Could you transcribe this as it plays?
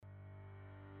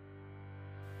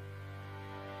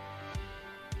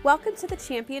Welcome to the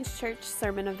Champions Church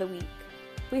Sermon of the Week.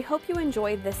 We hope you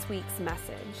enjoy this week's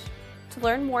message. To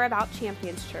learn more about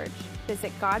Champions Church,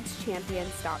 visit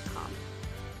godschampions.com.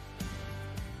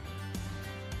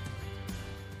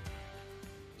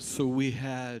 So we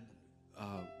have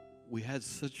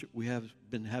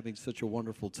been having such a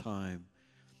wonderful time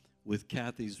with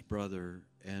Kathy's brother,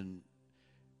 and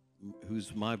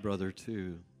who's my brother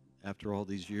too, after all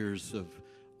these years of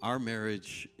our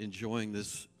marriage, enjoying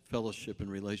this fellowship and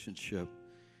relationship.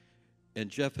 And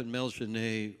Jeff and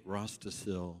Meljane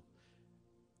Rostasil,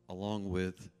 along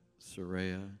with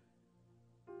Soraya,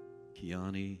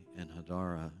 Kiani, and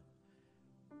Hadara.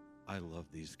 I love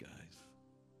these guys.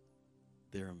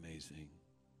 They're amazing.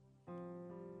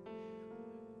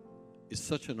 It's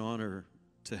such an honor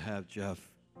to have Jeff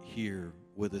here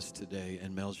with us today,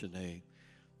 and Meljane.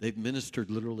 They've ministered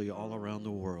literally all around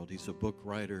the world. He's a book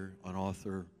writer, an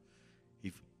author.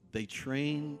 They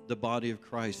train the body of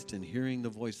Christ in hearing the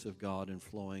voice of God and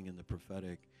flowing in the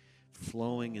prophetic,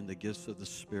 flowing in the gifts of the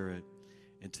Spirit.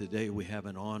 And today we have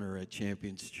an honor at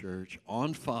Champions Church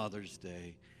on Father's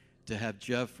Day to have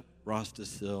Jeff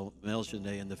Rostasil,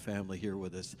 Meljane, and the family here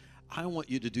with us. I want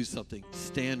you to do something.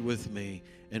 Stand with me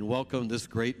and welcome this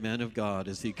great man of God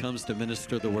as he comes to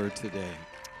minister the word today.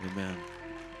 Amen.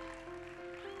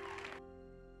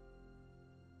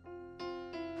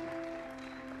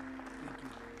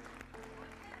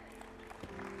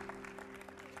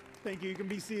 Thank you. You can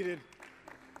be seated.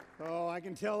 Oh, I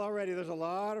can tell already there's a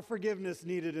lot of forgiveness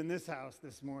needed in this house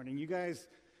this morning. You guys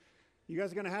are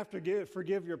going to have to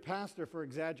forgive your pastor for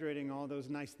exaggerating all those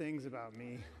nice things about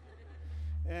me.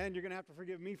 And you're going to have to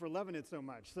forgive me for loving it so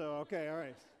much. So, okay, all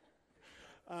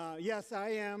right. Yes, I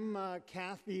am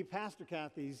Pastor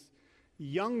Kathy's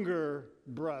younger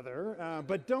brother.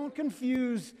 But don't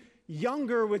confuse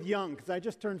younger with young, because I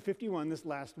just turned 51 this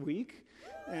last week.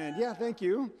 And yeah, thank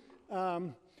you.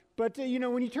 But,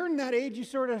 when you turn that age, you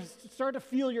sort of start to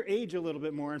feel your age a little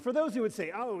bit more. And for those who would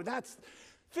say, oh,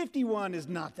 51 is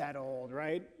not that old,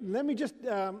 right? Let me just,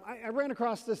 I ran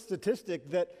across this statistic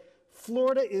that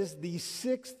Florida is the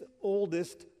 6th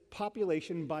oldest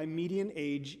population by median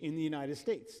age in the United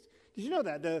States. Did you know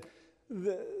that?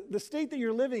 The state that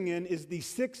you're living in is the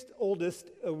 6th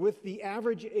oldest with the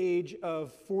average age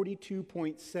of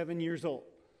 42.7 years old.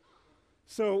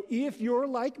 So if you're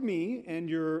like me and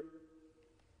you're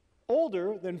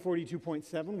older than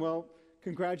 42.7, well,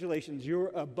 congratulations, you're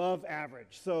above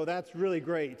average. So that's really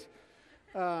great.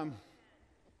 I'm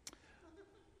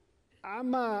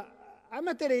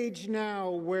at that age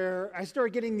now where I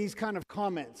start getting these kind of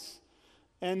comments.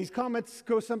 And these comments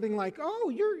go something like,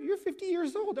 oh, you're 50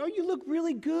 years old. Oh, you look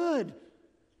really good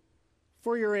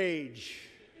for your age.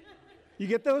 You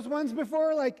get those ones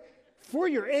before? Like, for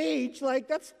your age? Like,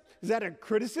 is that a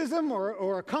criticism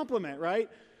or a compliment, right?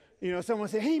 Someone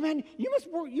say, hey, man, you must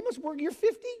work, you're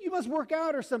 50, you must work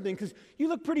out or something because you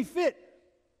look pretty fit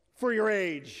for your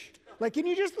age. Like, can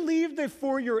you just leave the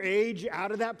for your age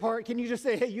out of that part? Can you just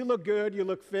say, hey, you look good, you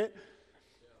look fit?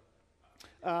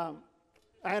 I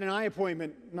had an eye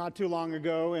appointment not too long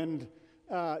ago, and,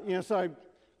 so I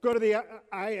go to the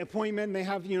eye appointment, and they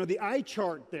have, the eye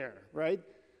chart there, right?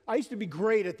 I used to be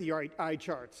great at the eye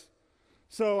charts.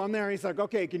 So I'm there, and he's like,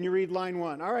 okay, can you read line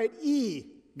 1? All right, E,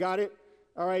 got it.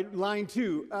 All right, line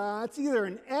 2, it's either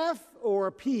an F or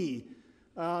a P.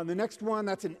 The next one,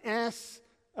 that's an S,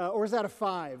 or is that a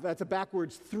 5? That's a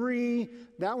backwards 3.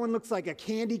 That one looks like a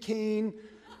candy cane.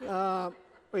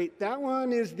 Wait, that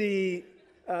one is is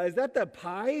that the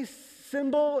pi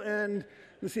symbol? And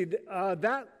let's see,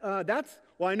 that's,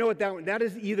 well, I know what that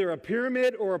is either a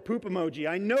pyramid or a poop emoji.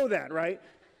 I know that, right?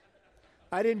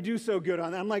 I didn't do so good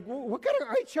on that. I'm like, well, what kind of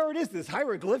eye chart is this?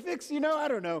 Hieroglyphics? I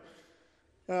don't know.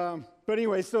 But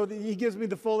anyway, so he gives me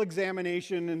the full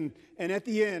examination, and at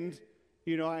the end,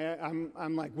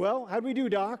 I'm like, well, how'd we do,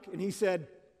 Doc? And he said,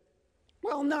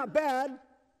 well, not bad.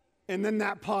 And then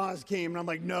that pause came, and I'm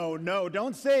like, no,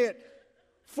 don't say it.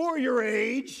 For your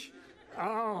age.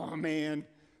 Oh, man.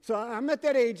 So I'm at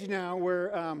that age now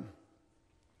where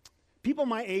people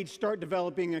my age start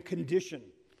developing a condition.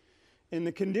 And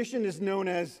the condition is known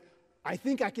as, I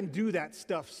think I can do that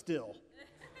stuff still.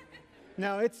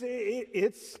 Now, it's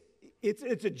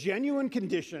a genuine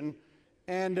condition,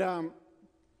 and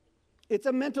it's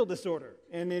a mental disorder,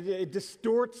 and it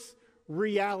distorts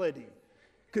reality.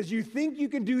 Because you think you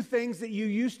can do things that you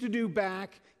used to do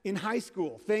back in high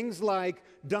school, things like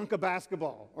dunk a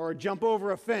basketball or jump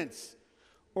over a fence,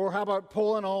 or how about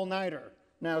pull an all-nighter.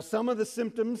 Now, some of the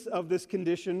symptoms of this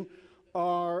condition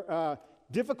are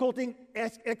difficulty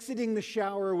exiting the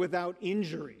shower without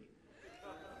injury,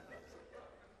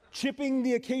 chipping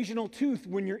the occasional tooth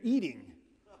when you're eating,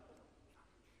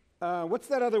 What's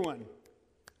that other one?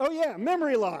 Oh, yeah,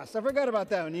 memory loss. I forgot about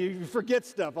that one. You forget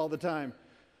stuff all the time.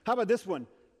 How about this one?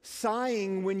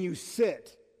 Sighing when you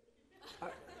sit.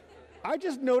 I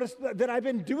just noticed that I've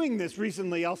been doing this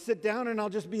recently. I'll sit down and I'll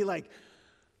just be like,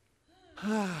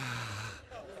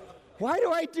 why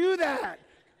do I do that?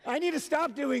 I need to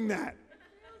stop doing that.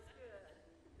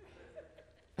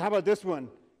 How about this one?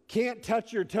 Can't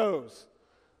touch your toes.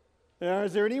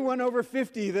 Is there anyone over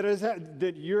 50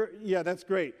 yeah, that's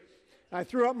great. I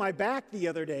threw up my back the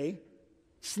other day,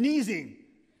 sneezing.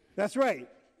 That's right.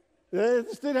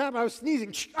 This didn't happen. I was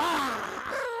sneezing.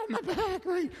 My back.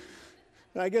 Right.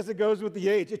 I guess it goes with the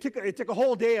age. It took a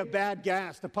whole day of bad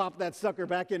gas to pop that sucker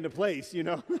back into place, you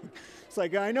know. It's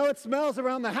like, I know it smells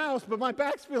around the house, but my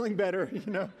back's feeling better, you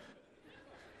know.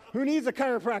 Who needs a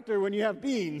chiropractor when you have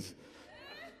beans?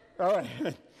 All right.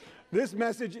 This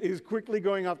message is quickly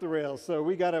going off the rails, so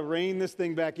we got to rein this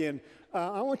thing back in.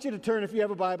 I want you to turn, if you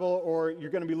have a Bible or you're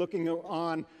going to be looking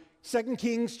on 2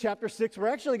 Kings chapter 6. We're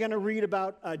actually going to read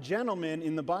about a gentleman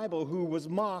in the Bible who was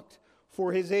mocked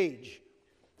for his age.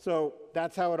 So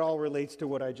that's how it all relates to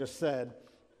what I just said.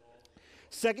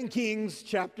 2 Kings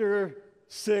chapter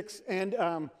 6.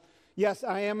 And yes,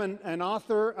 I am an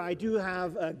author. I do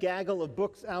have a gaggle of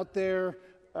books out there.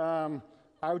 I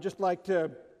would just like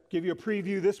to give you a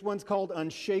preview. This one's called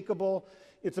Unshakable.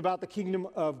 It's about the kingdom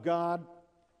of God.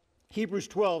 Hebrews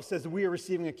 12 says that we are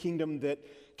receiving a kingdom that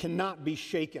cannot be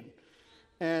shaken.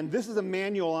 And this is a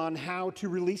manual on how to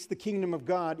release the kingdom of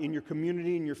God in your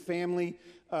community, in your family.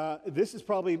 This is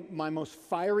probably my most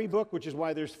fiery book, which is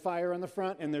why there's fire on the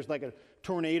front, and there's like a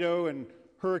tornado and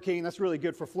hurricane. That's really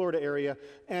good for Florida area.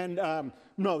 And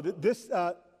this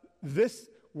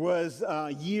was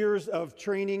years of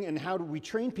training, and how do we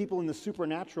train people in the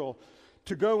supernatural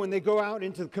to go when they go out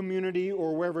into the community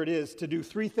or wherever it is to do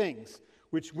three things,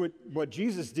 which what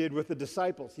Jesus did with the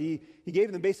disciples. He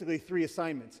gave them basically three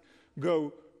assignments.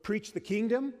 Go preach the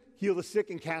kingdom, heal the sick,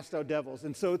 and cast out devils.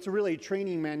 And so it's a really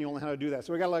training manual on how to do that.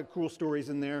 So we got a lot of cool stories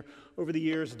in there over the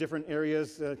years, different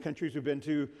areas, countries we've been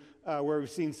to, where we've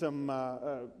seen some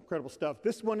incredible stuff.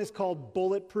 This one is called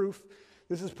Bulletproof.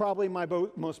 This is probably my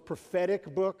most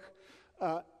prophetic book.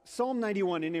 Psalm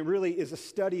 91, and it really is a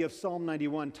study of Psalm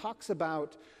 91, talks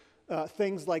about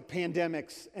things like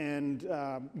pandemics and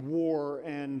war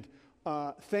and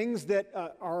things that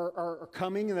are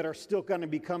coming and that are still going to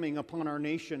be coming upon our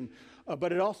nation.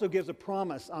 But it also gives a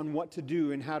promise on what to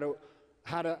do and how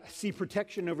to see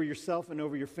protection over yourself and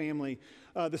over your family.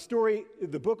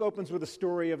 The book opens with a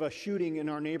story of a shooting in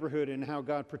our neighborhood and how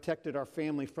God protected our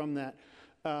family from that.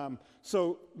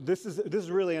 So this is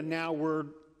really a now word.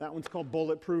 That one's called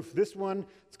Bulletproof. This one,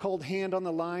 it's called Hand on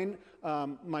the Line.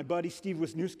 My buddy Steve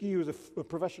Wisniewski, who was a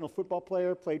professional football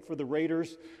player, played for the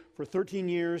Raiders for 13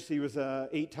 years. He was an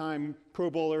 8-time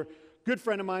Pro Bowler. Good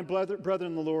friend of mine, brother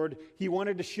in the Lord. He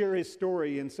wanted to share his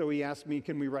story, and so he asked me,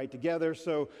 can we write together?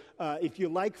 So if you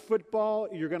like football,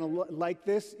 you're going to like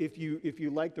this. If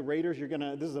you like the Raiders,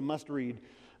 this is a must-read.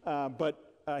 But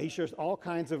he shares all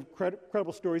kinds of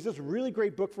incredible stories. This is a really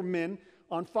great book for men.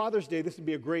 On Father's Day, this would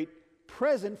be a great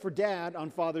present for Dad on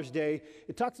Father's Day.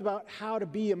 It talks about how to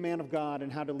be a man of God and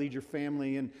how to lead your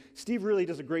family. And Steve really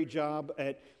does a great job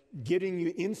at getting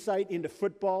you insight into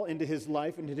football, into his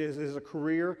life, into his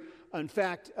career. In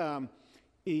fact,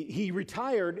 he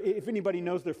retired, if anybody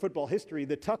knows their football history,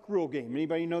 the tuck rule game.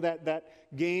 Anybody know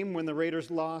that game when the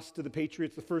Raiders lost to the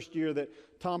Patriots the first year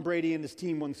that Tom Brady and his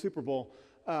team won the Super Bowl?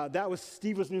 That was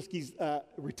Steve Wisniewski's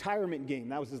retirement game.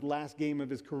 That was his last game of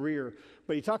his career.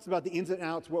 But he talks about the ins and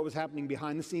outs, what was happening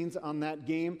behind the scenes on that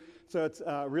game. So it's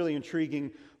really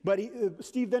intriguing. But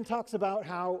Steve then talks about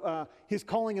how his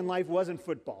calling in life wasn't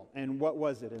football, and what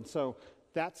was it. And so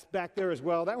that's back there as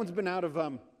well. That one's been out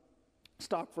of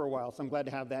stock for a while, so I'm glad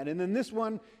to have that. And then this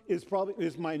one is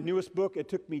my newest book. It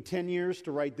took me 10 years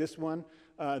to write this one.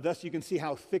 Thus, you can see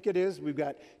how thick it is. We've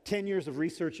got 10 years of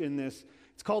research in this.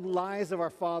 It's called Lies of Our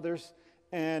Fathers,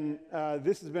 and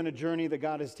this has been a journey that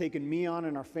God has taken me on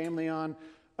and our family on.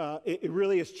 It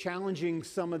really is challenging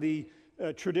some of the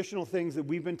traditional things that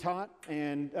we've been taught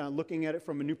and looking at it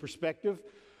from a new perspective.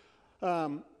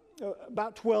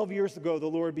 About 12 years ago, the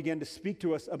Lord began to speak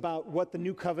to us about what the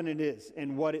new covenant is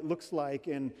and what it looks like.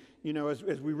 And, you know, as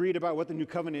we read about what the new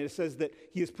covenant is, it says that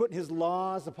He has put His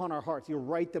laws upon our hearts. He'll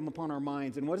write them upon our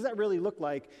minds. And what does that really look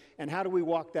like? And how do we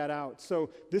walk that out? So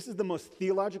this is the most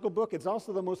theological book. It's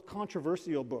also the most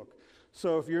controversial book.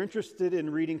 So if you're interested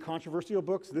in reading controversial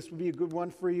books, this would be a good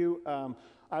one for you.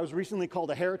 I was recently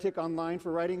called a heretic online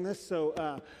for writing this.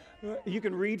 So you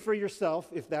can read for yourself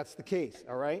if that's the case,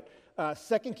 all right?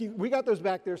 Second Key, we got those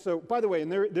back there. So, by the way,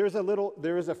 and there is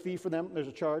a fee for them. There's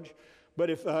a charge. But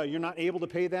if you're not able to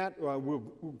pay that, we'll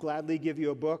gladly give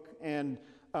you a book. And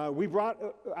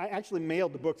I actually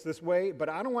mailed the books this way, but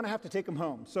I don't want to have to take them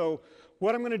home. So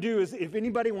what I'm going to do is, if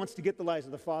anybody wants to get the Lives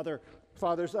of the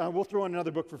Fathers, we'll throw in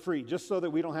another book for free, just so that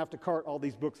we don't have to cart all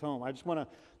these books home. I just want to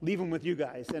leave them with you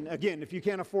guys. And again, if you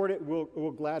can't afford it,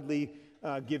 we'll gladly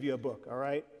give you a book, all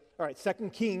right? All right, 2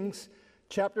 Kings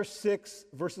chapter 6,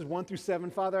 verses 1 through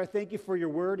 7. Father, I thank you for your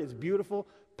word. It's beautiful,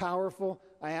 powerful.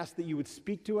 I ask that you would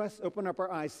speak to us, open up our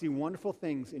eyes, see wonderful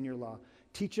things in your law.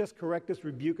 Teach us, correct us,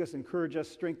 rebuke us, encourage us,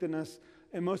 strengthen us,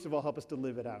 and most of all, help us to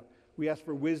live it out. We ask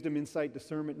for wisdom, insight,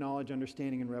 discernment, knowledge,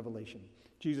 understanding, and revelation.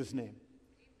 In Jesus' name.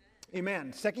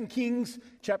 Amen. 2 Kings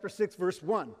chapter 6, verse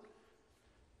 1.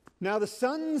 Now the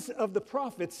sons of the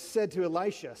prophets said to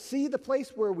Elisha, "See, the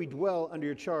place where we dwell under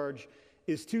your charge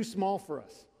is too small for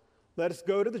us. Let us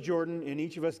go to the Jordan, and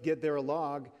each of us get there a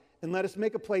log, and let us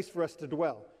make a place for us to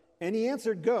dwell." And he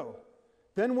answered, "Go."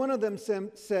 Then one of them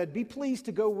said, "Be pleased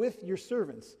to go with your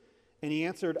servants." And he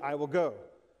answered, "I will go."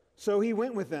 So he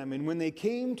went with them, and when they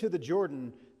came to the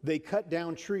Jordan, they cut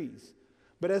down trees.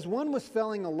 But as one was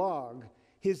felling a log,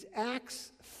 his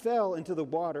axe fell into the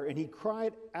water, and he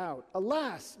cried out,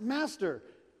 "Alas, master,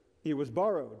 it was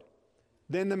borrowed."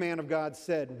 Then the man of God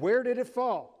said, "Where did it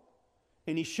fall?"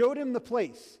 And he showed him the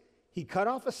place. He cut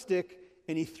off a stick,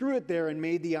 and he threw it there and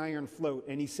made the iron float.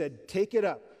 And he said, "Take it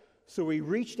up." So he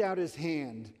reached out his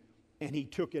hand, and he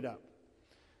took it up.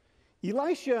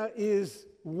 Elisha is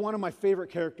one of my favorite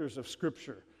characters of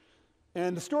Scripture.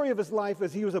 And the story of his life,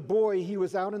 as he was a boy, he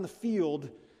was out in the field,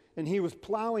 and he was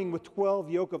plowing with 12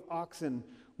 yoke of oxen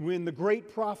when the great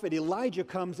prophet Elijah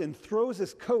comes and throws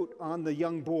his coat on the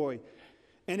young boy.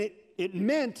 And it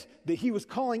meant that he was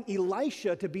calling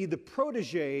Elisha to be the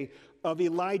protege of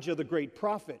Elijah, the great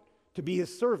prophet, to be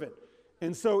his servant.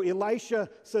 And so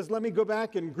Elisha says, "Let me go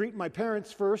back and greet my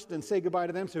parents first and say goodbye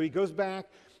to them." So he goes back.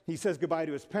 He says goodbye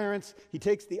to his parents. He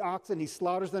takes the oxen, he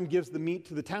slaughters them, gives the meat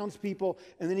to the townspeople,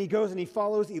 and then he goes and he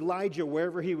follows Elijah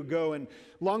wherever he would go. And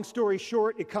long story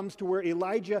short, it comes to where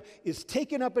Elijah is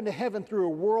taken up into heaven through a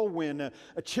whirlwind.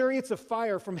 A chariots of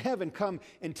fire from heaven come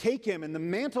and take him, and the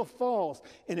mantle falls,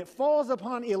 and it falls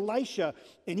upon Elisha,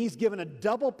 and he's given a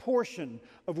double portion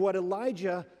of what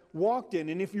Elijah walked in.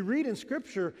 And if you read in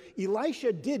Scripture,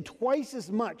 Elisha did twice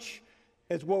as much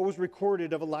as what was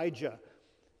recorded of Elijah.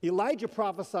 Elijah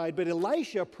prophesied, but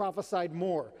Elisha prophesied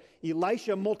more.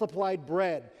 Elisha multiplied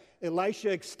bread. Elisha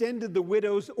extended the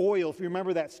widow's oil, if you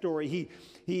remember that story.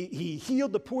 He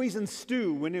healed the poison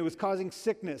stew when it was causing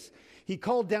sickness. He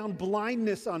called down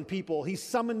blindness on people. He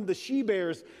summoned the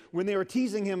she-bears when they were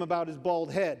teasing him about his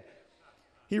bald head.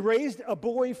 He raised a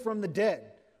boy from the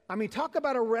dead. I mean, talk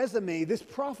about a resume. This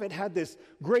prophet had this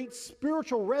great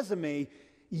spiritual resume,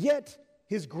 yet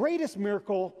his greatest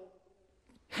miracle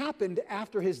happened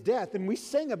after his death, and we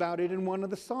sang about it in one of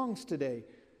the songs today.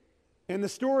 And the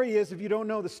story is, if you don't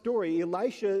know the story,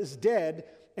 Elisha is dead,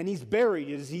 and he's buried.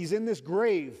 He's in this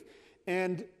grave,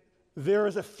 and there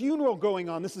is a funeral going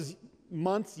on. This is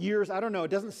months, years, I don't know,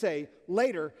 it doesn't say.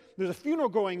 Later, there's a funeral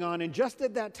going on, and just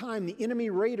at that time, the enemy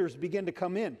raiders begin to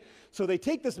come in. So they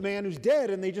take this man who's dead,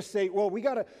 and they just say, well, we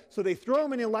got to, so they throw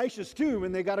him in Elisha's tomb,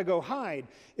 and they got to go hide.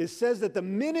 It says that the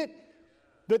minute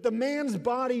that the man's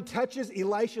body touches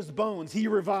Elisha's bones, he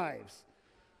revives.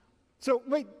 So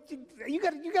wait, you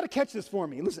got to catch this for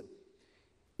me. Listen,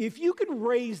 if you can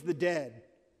raise the dead,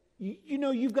 you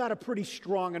know you've got a pretty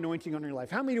strong anointing on your life.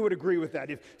 How many would agree with that?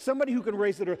 If somebody who can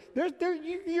raise the dead,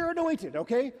 you're anointed,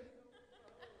 okay?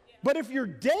 But if you're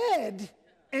dead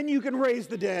and you can raise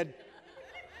the dead,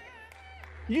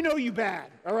 you know you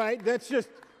bad, all right? That's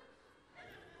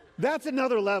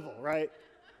another level, right?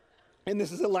 And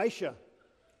this is Elisha.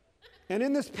 And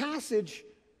in this passage,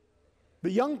 the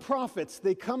young prophets,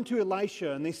 they come to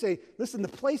Elisha and they say, listen, the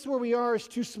place where we are is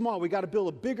too small. We got to build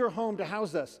a bigger home to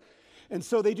house us. And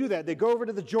so they do that. They go over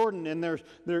to the Jordan, and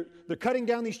they're cutting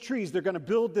down these trees. They're going to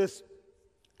build this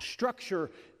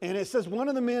structure. And it says one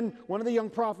of the young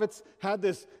prophets had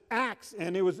this axe,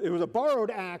 and it was a borrowed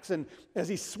axe. And as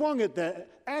he swung it, the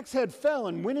axe head fell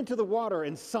and went into the water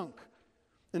and sunk.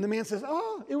 And the man says,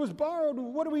 oh, it was borrowed.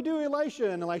 What do we do, Elisha?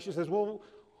 And Elisha says, well,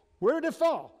 where did it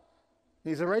fall?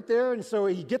 And he said, right there. And so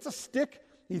he gets a stick,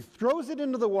 he throws it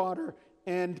into the water,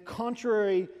 and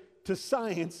contrary to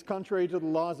science, contrary to the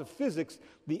laws of physics,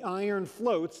 the iron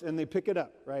floats and they pick it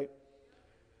up, right?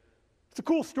 It's a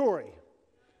cool story.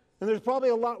 And there's probably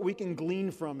a lot we can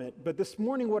glean from it. But this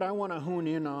morning, what I want to hone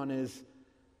in on is,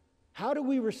 how do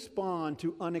we respond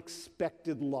to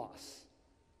unexpected loss?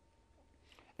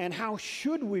 And how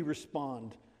should we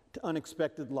respond to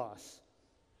unexpected loss?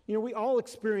 You know, we all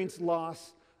experience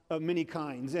loss of many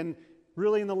kinds. And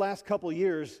really in the last couple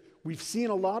years, we've seen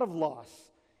a lot of loss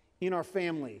in our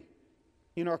family,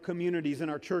 in our communities, in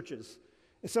our churches.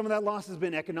 And some of that loss has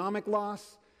been economic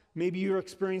loss. Maybe you're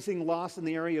experiencing loss in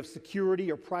the area of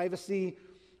security or privacy,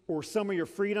 or some of your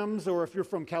freedoms, or if you're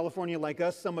from California like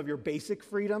us, some of your basic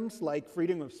freedoms, like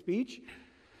freedom of speech.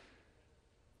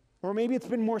 Or maybe it's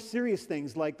been more serious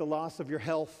things like the loss of your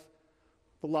health,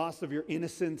 the loss of your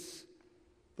innocence,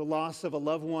 the loss of a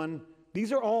loved one.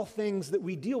 These are all things that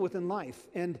we deal with in life,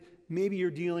 and maybe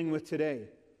you're dealing with today.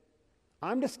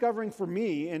 I'm discovering for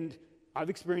me, and I've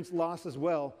experienced loss as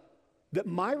well, that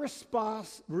my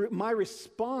response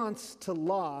to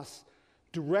loss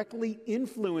directly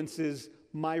influences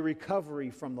my recovery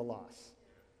from the loss.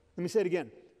 Let me say it again.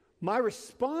 My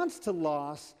response to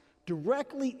loss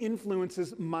directly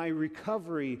influences my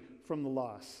recovery from the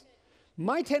loss.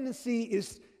 My tendency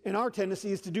is, and our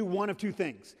tendency is to do one of two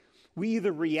things. We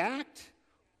either react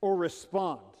or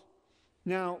respond.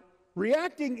 Now,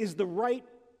 reacting is the wrong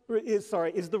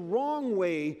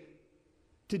way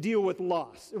to deal with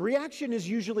loss. Reaction is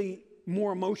usually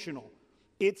more emotional.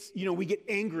 It's, we get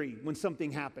angry when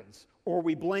something happens, or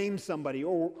we blame somebody,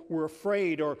 or we're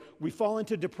afraid, or we fall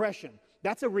into depression.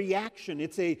 That's a reaction.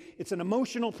 It's an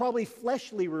emotional, probably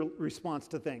fleshly response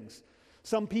to things.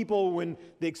 Some people, when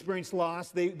they experience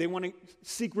loss, they want to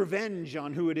seek revenge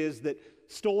on who it is that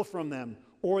stole from them,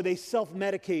 or they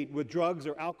self-medicate with drugs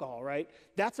or alcohol, right?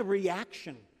 That's a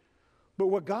reaction. But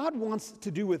what God wants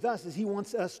to do with us is he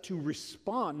wants us to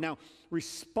respond. Now,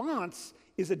 response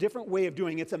is a different way of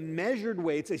doing it. It's a measured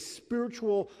way. It's a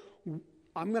spiritual,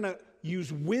 I'm going to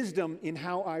use wisdom in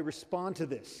how I respond to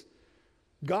this.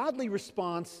 Godly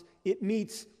response, it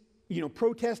meets,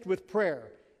 protest with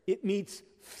prayer. It meets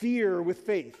fear with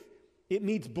faith. It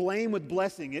meets blame with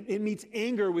blessing. It meets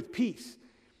anger with peace.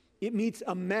 It meets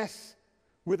a mess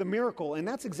with a miracle. And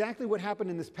that's exactly what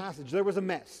happened in this passage. There was a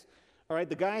mess. All right,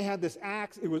 the guy had this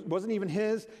axe. It wasn't even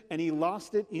his, and he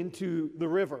lost it into the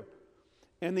river.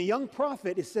 And the young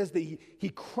prophet, it says that he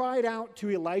cried out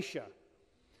to Elisha.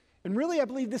 And really, I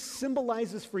believe this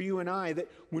symbolizes for you and I that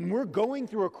when we're going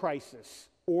through a crisis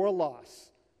or a loss,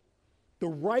 the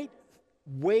right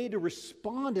way to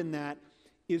respond in that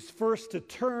is first to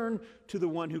turn to the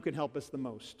one who can help us the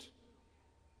most.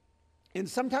 And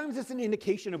sometimes it's an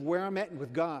indication of where I'm at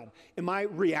with God. Am I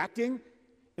reacting?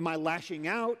 Am I lashing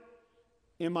out?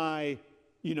 Am I,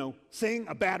 saying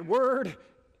a bad word?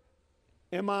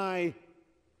 Am I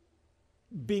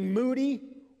being moody?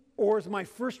 Or is my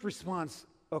first response,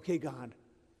 okay, God,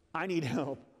 I need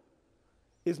help?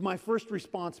 Is my first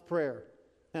response prayer?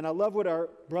 And I love what our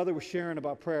brother was sharing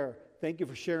about prayer. Thank you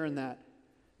for sharing that.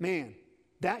 Man,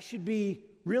 that should be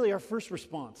really our first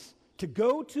response. To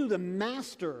go to the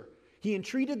master. He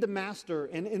entreated the master,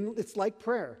 and it's like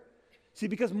prayer. See,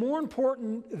 because more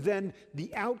important than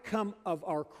the outcome of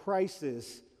our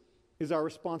crisis is our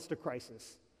response to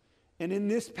crisis. And in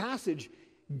this passage,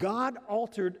 God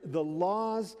altered the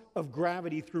laws of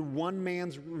gravity through one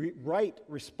man's right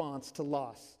response to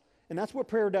loss. And that's what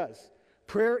prayer does.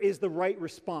 Prayer is the right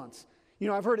response.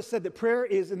 I've heard it said that prayer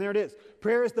is, and there it is,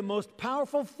 prayer is the most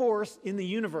powerful force in the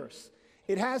universe.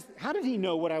 It has, how did he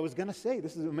know what I was going to say?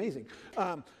 This is amazing.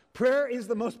 Prayer is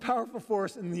the most powerful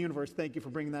force in the universe. Thank you for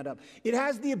bringing that up. It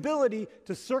has the ability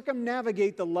to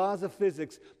circumnavigate the laws of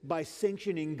physics by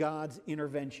sanctioning God's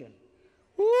intervention.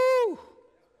 Woo!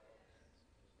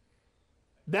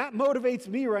 That motivates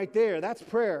me right there. That's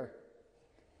prayer.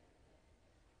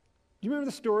 Do you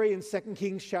remember the story in 2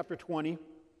 Kings chapter 20?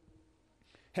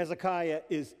 Hezekiah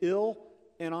is ill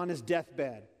and on his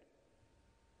deathbed.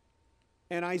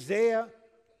 And Isaiah,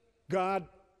 God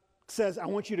says, I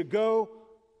want you to go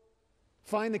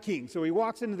find the king. So he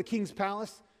walks into the king's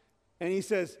palace and he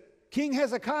says, King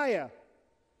Hezekiah,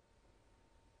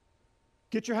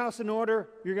 get your house in order,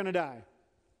 you're going to die.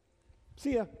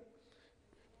 See ya.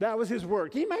 That was his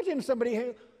word. Can you imagine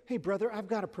somebody, hey brother, I've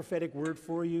got a prophetic word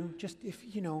for you. Just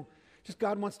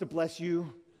God wants to bless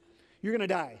you. You're going to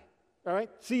die. All right?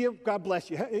 See you. God bless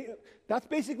you. That's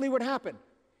basically what happened.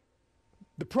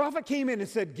 The prophet came in and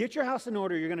said, get your house in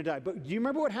order, you're going to die. But do you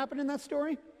remember what happened in that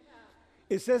story?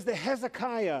 It says that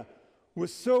Hezekiah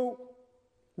was so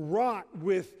wrought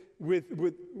with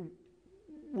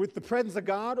the presence of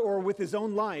God or with his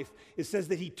own life. It says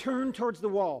that he turned towards the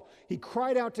wall. He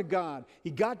cried out to God. He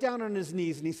got down on his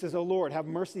knees and he says, oh Lord, have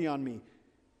mercy on me.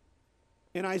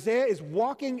 And Isaiah is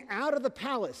walking out of the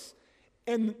palace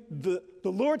and the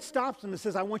Lord stops him and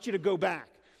says, I want you to go back.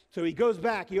 So he goes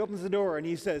back, he opens the door and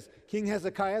he says, King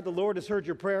Hezekiah, the Lord has heard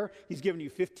your prayer. He's given you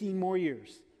 15 more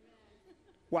years.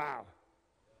 Wow.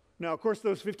 Now, of course,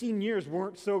 those 15 years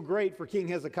weren't so great for King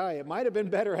Hezekiah. It might have been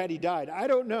better had he died. I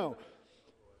don't know.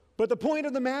 But the point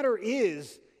of the matter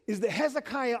is that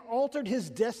Hezekiah altered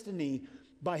his destiny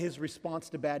by his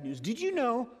response to bad news. Did you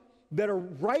know that a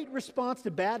right response to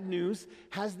bad news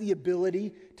has the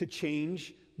ability to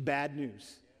change bad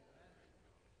news?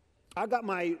 I've got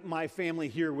my family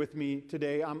here with me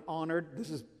today. I'm honored.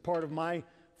 This is part of my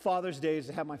Father's Day is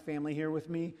to have my family here with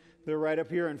me. They're right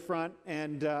up here in front.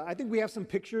 And I think we have some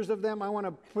pictures of them. I want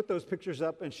to put those pictures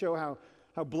up and show how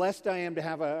blessed I am to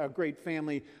have a great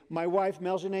family. My wife,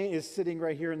 Meljane, is sitting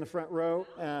right here in the front row.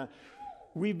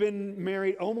 We've been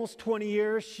married almost 20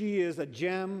 years. She is a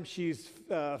gem. She's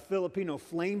Filipino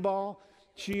flame ball.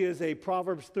 She is a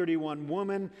Proverbs 31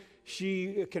 woman.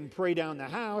 She can pray down the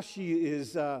house. She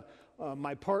is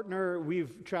my partner.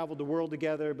 We've traveled the world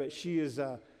together, but she is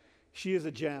a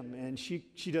gem, and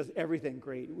she does everything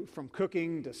great, from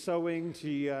cooking to sewing.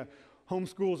 She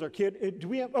homeschools our kid.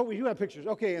 We do have pictures.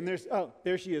 Okay, and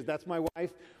there she is. That's my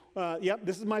wife. Yep,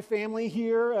 this is my family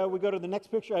here. We go to the next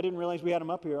picture. I didn't realize we had them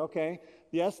up here. Okay,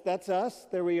 yes, that's us.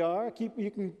 There we are.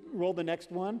 You can roll the next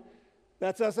one.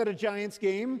 That's us at a Giants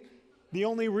game. The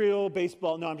only real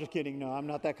baseball. No, I'm just kidding. No, I'm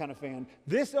not that kind of fan.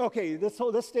 Let's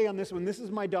stay on this one. This is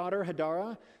my daughter,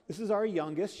 Hadara. This is our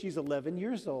youngest. She's 11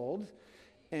 years old.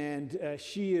 And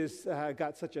she has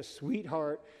got such a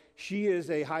sweetheart. She is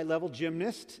a high-level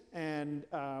gymnast, and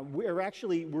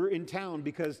we're in town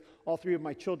because all three of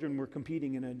my children were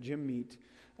competing in a gym meet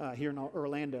here in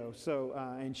Orlando. So,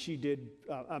 and she did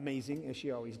amazing, as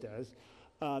she always does.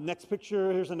 Next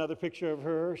picture. Here's another picture of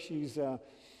her. She's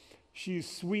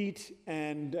sweet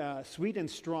and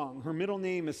strong. Her middle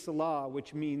name is Salah,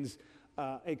 which means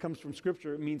it comes from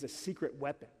Scripture. It means a secret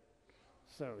weapon.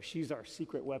 So she's our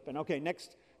secret weapon. Okay,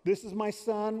 next. This is my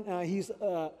son.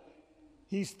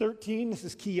 He's 13. This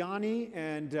is Kiani,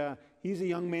 and he's a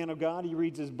young man of God. He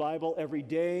reads his Bible every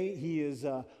day. He is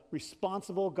a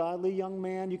responsible, godly young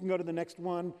man. You can go to the next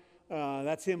one.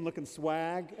 That's him looking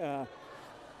swag.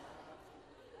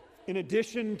 In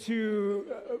addition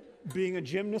to being a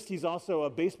gymnast, he's also a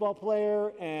baseball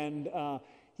player, and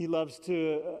he loves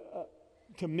to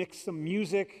mix some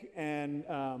music. And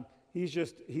he's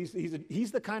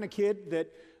the kind of kid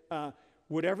that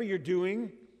whatever you're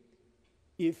doing,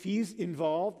 if he's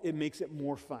involved, it makes it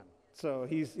more fun. So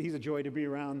he's a joy to be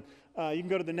around. You can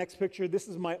go to the next picture. This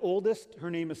is my oldest. Her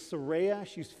name is Soraya.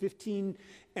 She's 15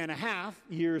 and a half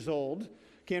years old.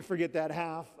 Can't forget that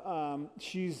half.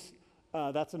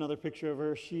 That's another picture of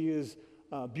her. She is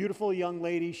a beautiful young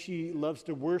lady. She loves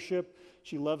to worship.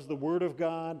 She loves the Word of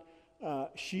God.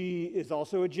 She is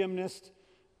also a gymnast.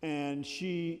 And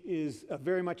she is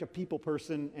very much a people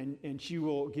person, and she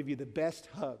will give you the best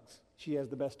hugs. She has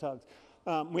the best hugs.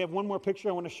 We have one more picture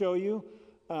I want to show you.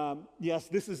 Yes,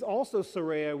 this is also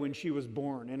Soraya when she was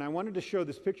born. And I wanted to show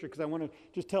this picture because I want to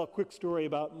just tell a quick story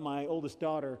about my oldest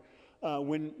daughter.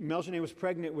 When Meljane was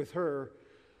pregnant with her,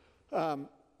 there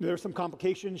were some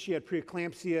complications. She had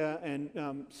preeclampsia, and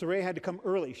Soraya had to come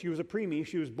early. She was a preemie.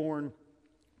 She was born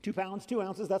 2 pounds, 2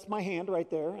 ounces. That's my hand right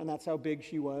there, and that's how big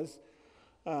she was.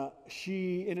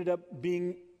 She ended up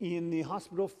being in the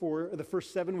hospital for the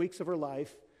first 7 weeks of her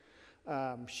life.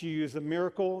 She is a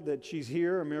miracle that she's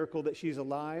here, a miracle that she's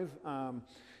alive. But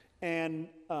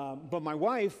my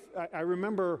wife, I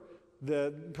remember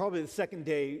probably the second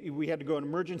day, we had to go an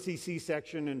emergency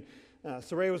C-section, and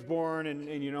Soraya was born,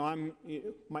 and you know,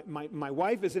 my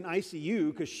wife is in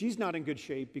ICU because she's not in good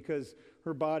shape because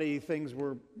her body, things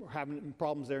were having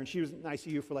problems there, and she was in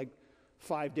ICU for like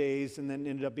 5 days and then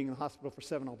ended up being in the hospital for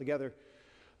 7 altogether.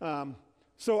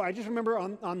 So I just remember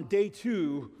on day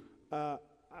 2,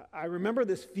 I remember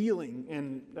this feeling,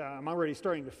 and I'm already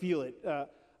starting to feel it. I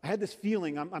had this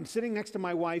feeling. I'm sitting next to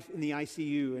my wife in the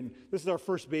ICU, and this is our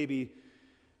first baby.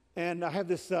 And I have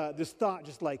this thought,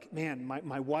 just like, man,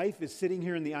 my wife is sitting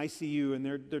here in the ICU, and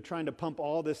they're trying to pump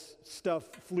all this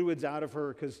fluids out of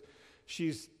her because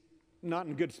she's not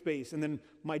in good space. And then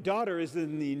my daughter is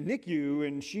in the NICU,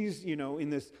 and she's, you know,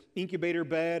 in this incubator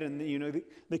bed, and, you know,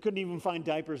 they couldn't even find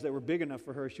diapers that were big enough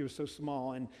for her. She was so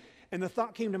small. And the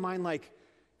thought came to mind, like,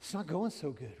 it's not going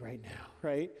so good right now,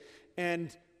 right?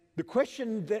 And the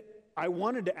question that I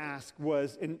wanted to ask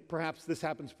was, and perhaps this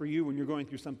happens for you when you're going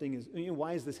through something, is, you know,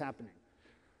 why is this happening?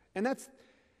 And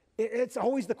it's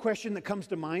always the question that comes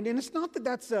to mind. And it's not that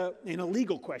that's an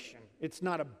illegal question. It's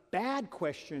not a bad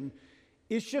question.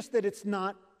 It's just that it's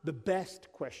not the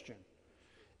best question.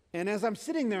 And as I'm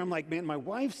sitting there, I'm like, man, my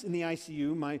wife's in the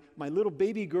ICU. My little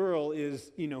baby girl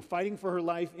is, you know, fighting for her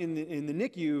life in the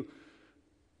NICU.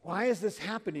 Why is this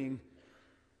happening?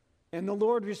 And the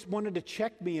Lord just wanted to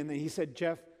check me, and then he said,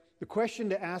 Jeff, the question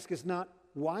to ask is not,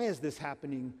 why is this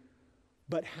happening,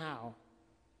 but how?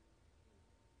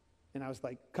 And I was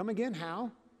like, come again,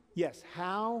 how? Yes,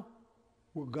 how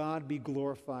will God be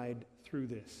glorified through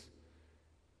this?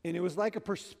 And it was like a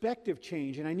perspective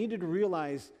change, and I needed to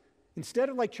realize, instead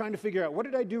of like trying to figure out, what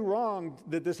did I do wrong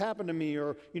that this happened to me?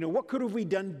 Or, what could have we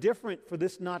done different for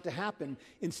this not to happen?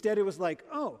 Instead, it was like,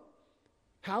 oh,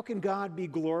 how can God be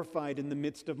glorified in the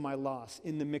midst of my loss,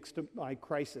 in the midst of my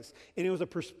crisis? And it was a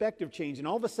perspective change. And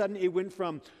all of a sudden, it went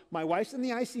from my wife's in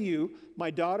the ICU, my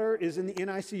daughter is in the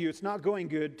NICU, it's not going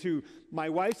good, to my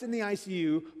wife's in the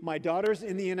ICU, my daughter's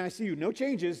in the NICU. No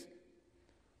changes,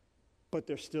 but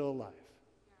they're still alive.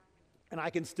 And I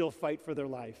can still fight for their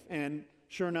life. And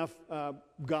sure enough,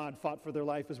 God fought for their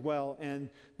life as well. And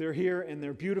they're here, and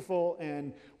they're beautiful.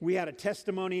 And we had a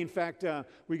testimony. In fact,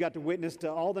 we got to witness to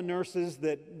all the nurses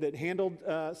that handled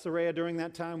Soraya during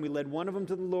that time. We led one of them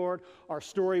to the Lord. Our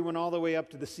story went all the way up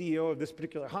to the CEO of this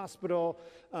particular hospital.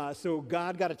 So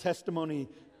God got a testimony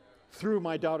through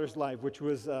my daughter's life, which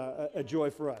was a joy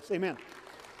for us. Amen.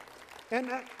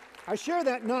 And I share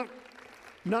that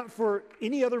not for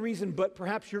any other reason, but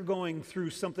perhaps you're going through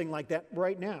something like that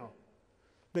right now.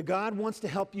 That God wants to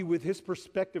help you with his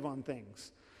perspective on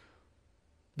things.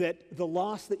 That the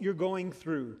loss that you're going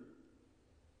through,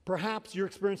 perhaps you're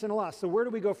experiencing a loss. So where do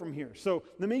we go from here? So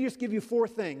let me just give you 4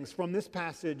 things from this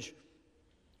passage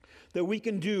that we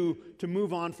can do to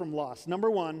move on from loss. Number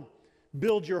 1,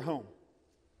 build your home.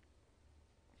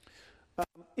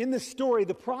 In this story,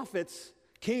 the prophets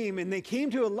came, and they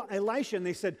came to Elisha, and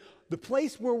they said, the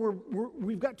place where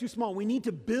we've got too small, we need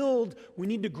to build, we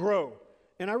need to grow.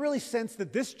 And I really sense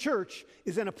that this church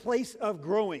is in a place of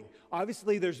growing.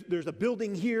 Obviously, there's a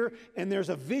building here, and there's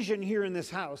a vision here in this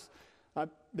house.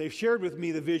 They've shared with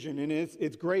me the vision, and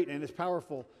it's great, and it's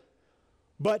powerful.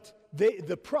 But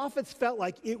the prophets felt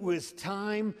like it was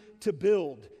time to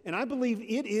build. And I believe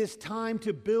it is time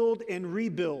to build and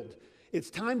rebuild.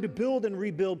 It's time to build and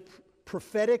rebuild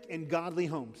prophetic and godly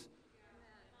homes.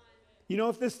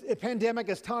 If this pandemic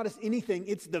has taught us anything,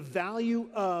 it's the value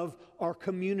of our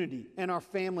community and our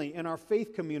family and our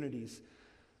faith communities.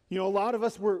 A lot of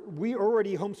us, we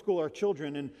already homeschool our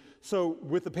children, and so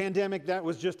with the pandemic, that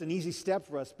was just an easy step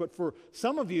for us. But for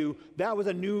some of you, that was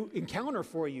a new encounter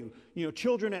for you.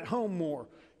 Children at home more.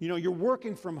 You're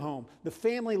working from home, the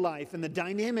family life and the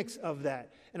dynamics of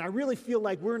that. And I really feel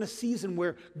like we're in a season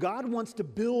where God wants to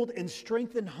build and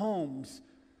strengthen homes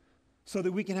so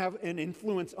that we can have an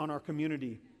influence on our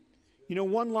community.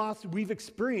 One loss we've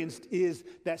experienced is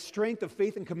that strength of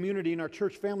faith and community in our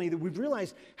church family, that we've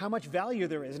realized how much value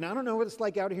there is. And I don't know what it's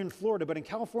like out here in Florida, but in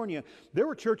California, there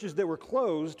were churches that were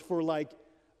closed for like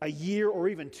a year or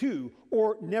even 2,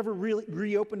 or never really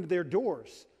reopened their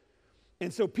doors.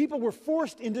 And so people were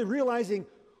forced into realizing,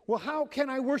 well, how can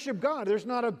I worship God? There's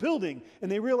not a building.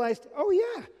 And they realized, oh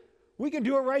yeah, we can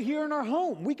do it right here in our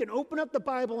home. We can open up the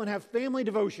Bible and have family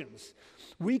devotions.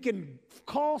 We can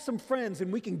call some friends,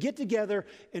 and we can get together,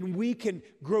 and we can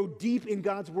grow deep in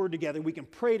God's Word together. We can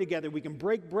pray together. We can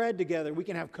break bread together. We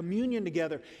can have communion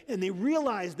together. And they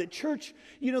realize that church,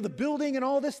 the building and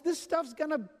all this stuff's going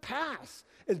to pass.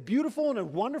 As beautiful and as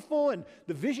wonderful, and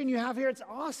the vision you have here, it's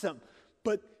awesome.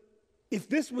 But if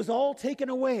this was all taken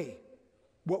away,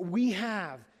 what we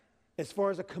have as far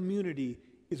as a community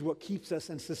is what keeps us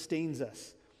and sustains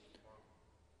us.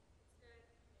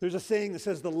 There's a saying that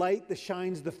says, the light that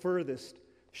shines the furthest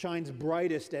shines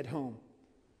brightest at home.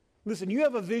 Listen, you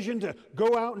have a vision to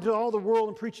go out into all the world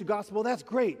and preach the gospel. That's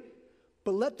great.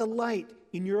 But let the light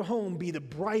in your home be the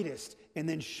brightest and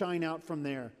then shine out from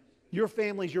there. Your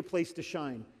family's your place to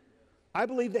shine. I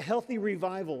believe that healthy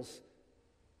revivals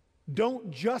don't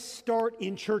just start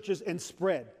in churches and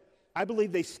spread. I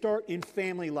believe they start in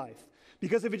family life.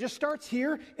 Because if it just starts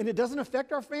here and it doesn't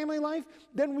affect our family life,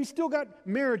 then we still got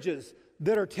marriages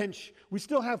that are tense. We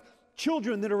still have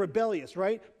children that are rebellious,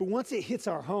 right? But once it hits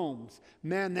our homes,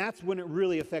 man, that's when it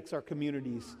really affects our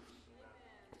communities.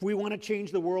 If we want to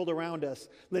change the world around us,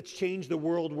 let's change the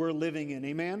world we're living in.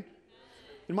 Amen?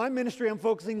 In my ministry, I'm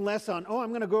focusing less on, I'm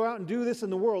going to go out and do this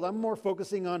in the world. I'm more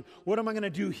focusing on what am I going to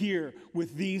do here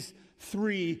with these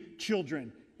 3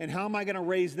 children, and how am I going to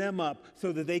raise them up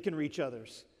so that they can reach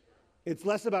others. It's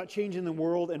less about changing the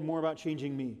world and more about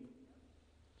changing me.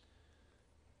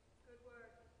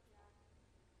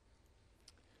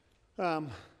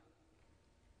 I'm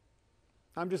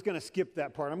just going to skip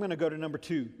that part. I'm going to go to number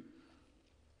 2.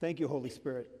 Thank you, Holy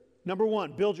Spirit. Number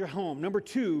 1, build your home. Number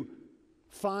 2,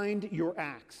 find your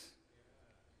axe.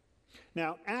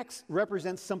 Now, axe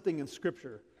represents something in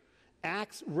Scripture.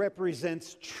 Axe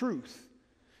represents truth.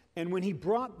 And when he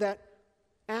brought that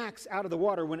axe out of the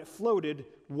water, when it floated,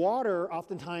 water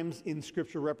oftentimes in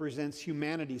Scripture represents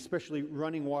humanity, especially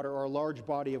running water or a large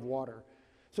body of water.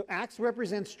 So Acts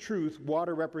represents truth,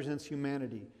 water represents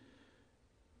humanity.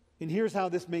 And here's how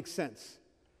this makes sense.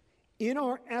 In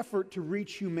our effort to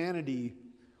reach humanity,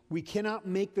 we cannot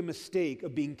make the mistake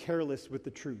of being careless with the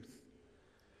truth.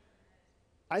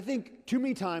 I think too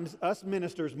many times, us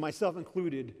ministers, myself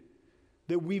included,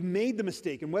 that we've made the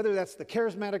mistake, and whether that's the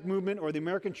charismatic movement or the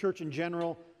American church in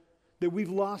general, that we've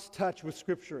lost touch with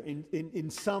Scripture. In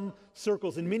some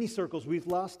circles, in many circles, we've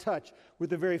lost touch with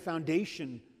the very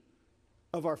foundation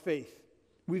of our faith.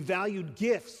 We valued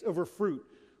gifts over fruit.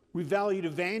 We valued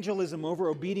evangelism over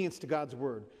obedience to God's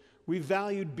word. We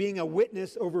valued being a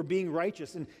witness over being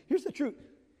righteous. And here's the truth.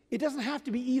 It doesn't have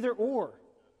to be either or.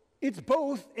 It's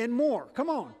both and more. Come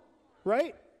on,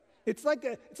 right? It's like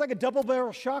a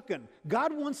double-barrel shotgun.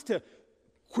 God wants to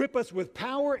equip us with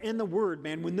power and the word,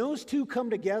 man. When those two come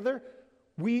together,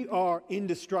 we are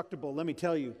indestructible, let me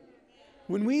tell you.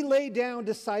 When we lay down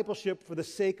discipleship for the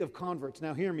sake of converts,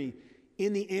 now hear me,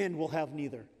 in the end we'll have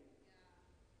neither.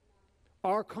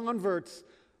 Our converts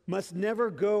must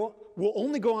will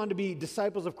only go on to be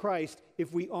disciples of Christ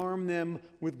if we arm them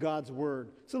with God's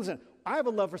word. So listen, I have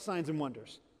a love for signs and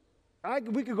wonders.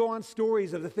 We could go on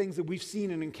stories of the things that we've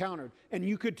seen and encountered, and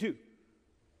you could too.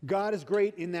 God is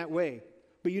great in that way.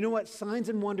 But you know what? Signs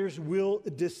and wonders will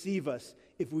deceive us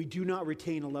if we do not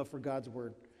retain a love for God's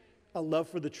word, a love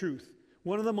for the truth.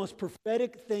 One of the most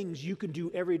prophetic things you can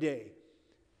do every day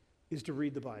is to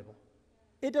read the Bible.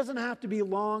 It doesn't have to be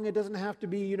long. It doesn't have to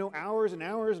be, hours and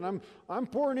hours, and I'm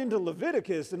pouring into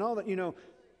Leviticus and all that,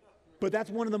 But that's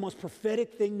one of the most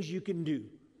prophetic things you can do,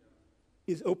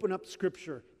 is open up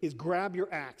Scripture, is grab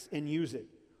your axe and use it.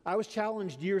 I was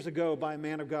challenged years ago by a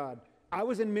man of God. I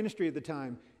was in ministry at the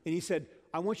time, and he said,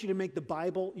 I want you to make the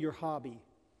Bible your hobby.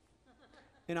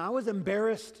 And I was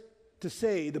embarrassed to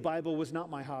say the Bible was not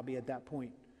my hobby at that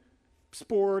point.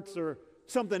 Sports or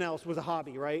something else was a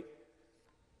hobby, right?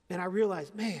 And I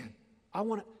realized, man, I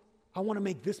want to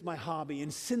make this my hobby.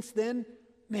 And since then,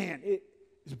 man,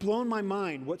 it's blown my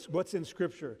mind what's in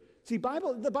Scripture. See,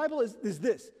 the Bible is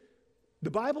this.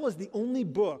 The Bible is the only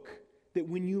book that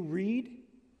when you read,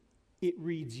 it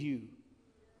reads you.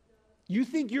 You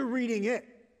think you're reading it,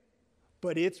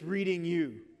 but it's reading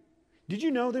you. Did you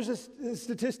know there's a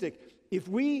statistic? If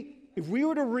we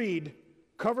were to read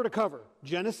cover to cover,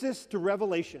 Genesis to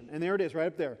Revelation, and there it is right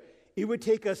up there, it would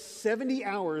take us 70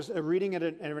 hours of reading at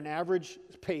an average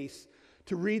pace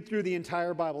to read through the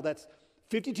entire Bible. That's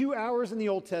 52 hours in the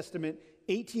Old Testament,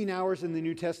 18 hours in the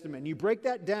New Testament. And you break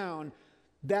that down,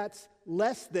 that's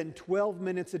less than 12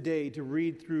 minutes a day to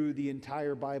read through the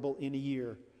entire Bible in a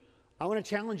year. I want to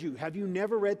challenge you. Have you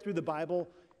never read through the Bible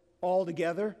all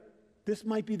together? This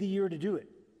might be the year to do it.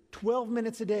 12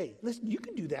 minutes a day. Listen, you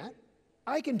can do that.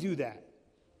 I can do that.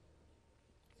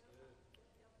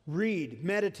 Read,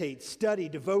 meditate, study,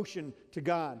 devotion to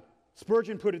God.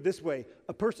 Spurgeon put it this way: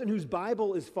 a person whose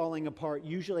Bible is falling apart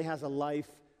usually has a life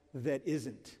that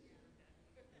isn't.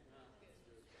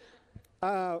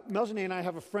 Melanie and I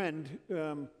have a friend,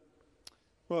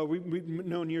 we've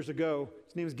known years ago.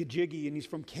 His name is Gijigi, and he's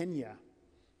from Kenya.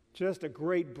 Just a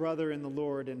great brother in the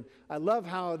Lord. And I love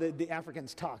how the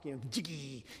Africans talk.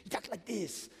 Gijigi, he talks like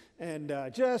this. And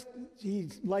he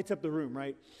lights up the room,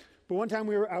 right? But one time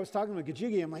I was talking with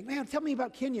Gijigi. I'm like, man, tell me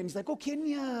about Kenya. And he's like, oh,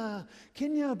 Kenya,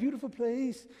 beautiful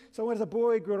place. So as a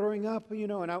boy growing up,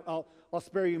 and I'll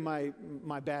spare you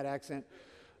my bad accent.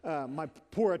 My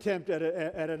poor attempt at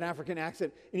an African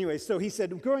accent. Anyway, so he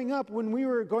said, growing up, when we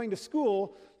were going to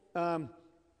school,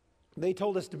 they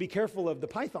told us to be careful of the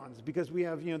pythons because we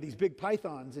have, these big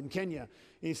pythons in Kenya.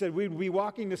 And he said, we'd be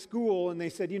walking to school, and they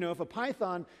said, if a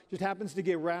python just happens to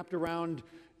get wrapped around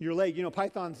your leg,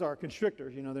 pythons are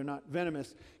constrictors, they're not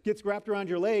venomous, gets wrapped around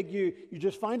your leg, you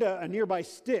just find a nearby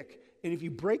stick, and if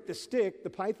you break the stick, the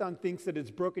python thinks that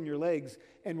it's broken your legs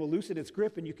and will loosen its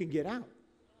grip, and you can get out.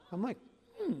 I'm like,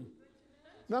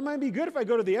 that might be good if I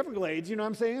go to the Everglades, you know what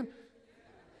I'm saying?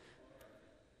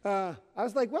 I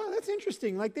was like, wow, that's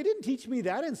interesting. Like, they didn't teach me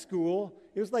that in school.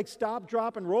 It was like stop,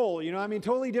 drop, and roll,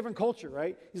 totally different culture,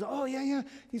 right? He's like, oh, yeah.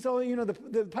 He's all,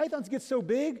 the pythons get so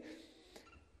big,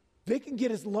 they can get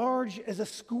as large as a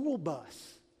school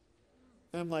bus.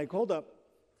 And I'm like, hold up.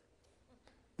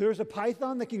 There's a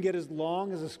python that can get as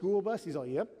long as a school bus? He's all,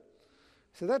 yep.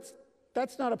 So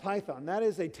that's not a python. That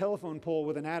is a telephone pole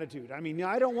with an attitude.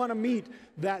 I don't want to meet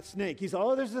that snake. He's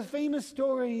all, oh, there's a famous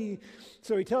story.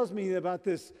 So he tells me about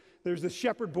this. There's this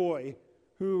shepherd boy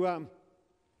who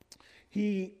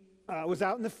he was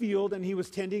out in the field, and he was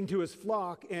tending to his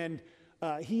flock, and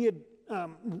he had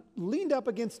leaned up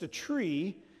against a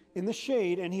tree in the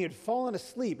shade, and he had fallen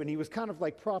asleep, and he was kind of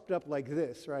like propped up like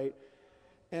this, right?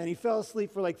 And he fell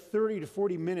asleep for like 30 to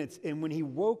 40 minutes. And when he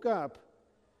woke up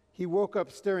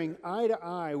staring eye to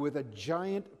eye with a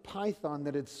giant python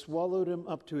that had swallowed him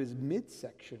up to his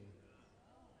midsection.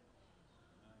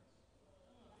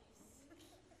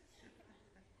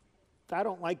 I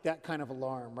don't like that kind of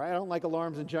alarm, right? I don't like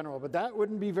alarms in general, but that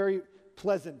wouldn't be very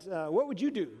pleasant. What would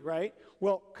you do, right?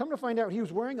 Well, come to find out, he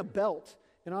was wearing a belt,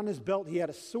 and on his belt he had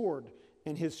a sword,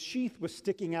 and his sheath was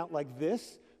sticking out like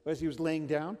this as he was laying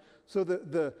down. So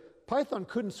the python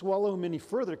couldn't swallow him any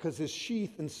further because his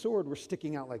sheath and sword were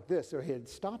sticking out like this, so he had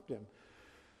stopped him.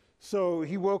 So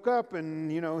he woke up and,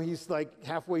 he's like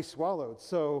halfway swallowed.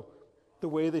 So the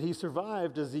way that he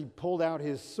survived is he pulled out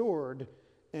his sword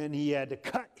and he had to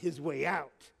cut his way out.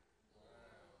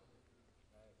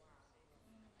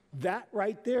 That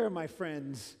right there, my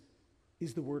friends,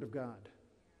 is the Word of God.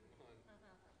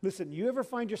 Listen, you ever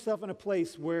find yourself in a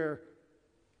place where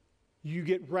you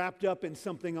get wrapped up in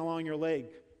something along your leg?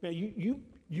 Man,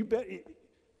 you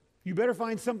better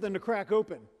find something to crack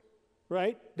open,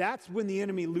 right? That's when the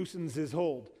enemy loosens his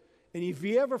hold. And if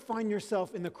you ever find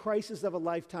yourself in the crisis of a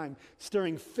lifetime,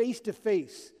 staring face to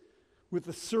face with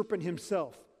the serpent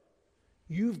himself,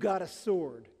 you've got a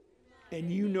sword,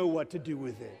 and you know what to do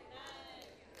with it.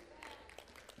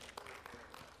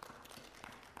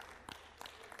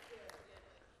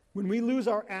 When we lose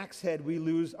our axe head, we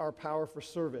lose our power for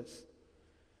service.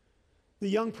 The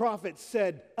young prophet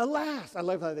said, "Alas," I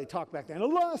love how they talk back then,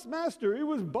 "Alas, master, it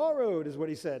was borrowed," is what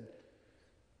he said.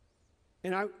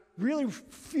 And I really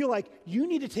feel like you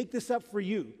need to take this up for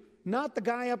you. Not the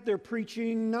guy up there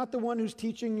preaching, not the one who's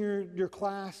teaching your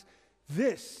class.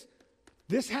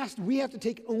 We have to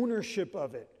take ownership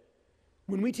of it.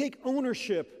 When we take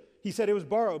ownership, he said it was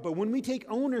borrowed, but when we take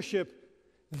ownership,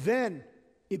 then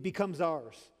it becomes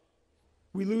ours.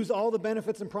 We lose all the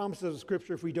benefits and promises of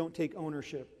Scripture if we don't take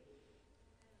ownership.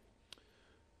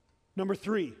 Number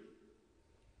 3.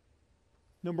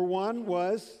 Number 1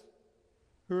 was,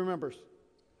 who remembers?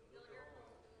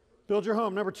 Build your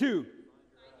home. Number 2,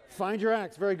 find your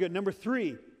axe. Very good. Number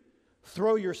 3,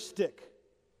 throw your stick.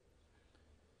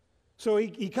 So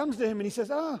he comes to him and he says,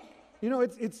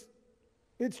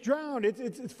 it's drowned.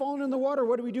 It's fallen in the water.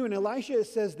 What do we do? And Elisha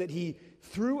says that he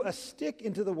threw a stick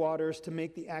into the waters to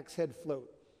make the axe head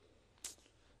float.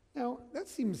 Now, that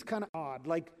seems kind of odd.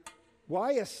 Like,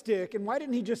 why a stick? And why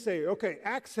didn't he just say, okay,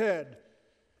 axe head,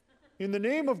 in the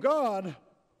name of God,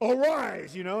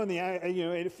 arise, and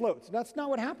it floats. That's not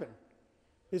what happened.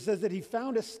 It says that he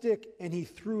found a stick and he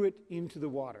threw it into the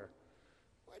water.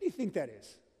 Why do you think that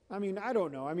is? I mean, I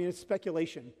don't know. I mean, it's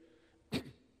speculation.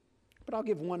 But I'll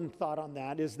give one thought on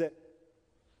that, is that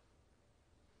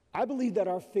I believe that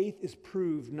our faith is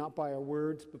proved not by our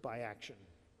words, but by action.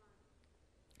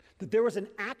 That there was an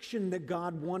action that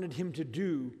God wanted him to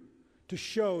do to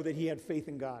show that he had faith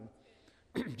in God.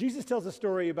 Jesus tells a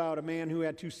story about a man who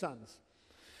had 2 sons.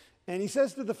 And he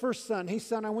says to the first son, "Hey,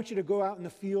 son, I want you to go out in the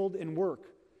field and work."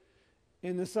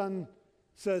 And the son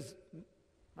says,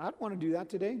 "I don't want to do that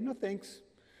today. No, thanks."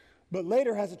 But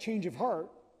later has a change of heart,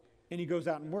 and he goes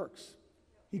out and works.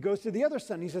 He goes to the other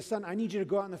son. He says, "Son, I need you to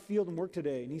go out in the field and work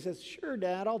today." And he says, "Sure,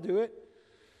 Dad, I'll do it."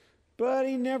 But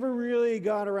he never really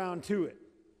got around to it.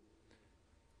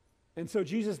 And so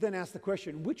Jesus then asked the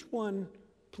question, which one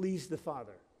pleased the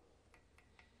Father?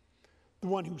 The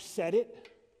one who said it?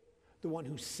 The one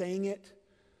who sang it?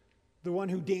 The one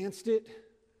who danced it?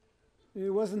 It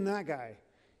wasn't that guy.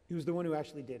 He was the one who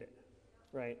actually did it,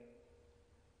 right?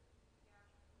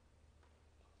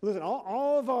 Listen,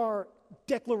 all of our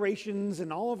declarations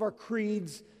and all of our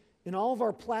creeds and all of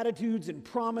our platitudes and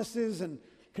promises and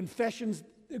confessions,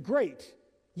 great.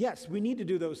 Yes, we need to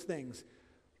do those things.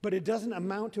 But it doesn't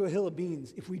amount to a hill of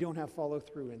beans if we don't have follow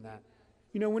through in that.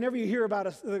 Whenever you hear about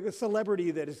a celebrity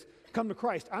that has come to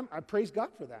Christ, I praise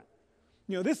God for that.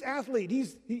 This athlete,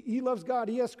 he loves God.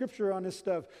 He has Scripture on his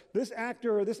stuff. This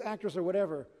actor or this actress or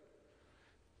whatever.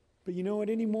 But you know what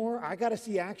anymore? I got to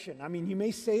see action. I mean, you may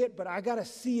say it, but I got to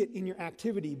see it in your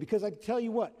activity. Because I tell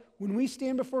you what, when we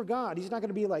stand before God, he's not going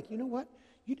to be like, "You know what?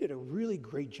 You did a really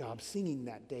great job singing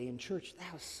that day in church.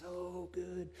 That was so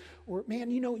good." Or,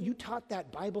 "Man, you taught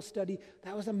that Bible study.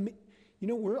 That was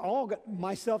we're all,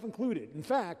 myself included. In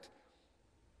fact,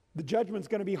 the judgment's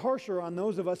going to be harsher on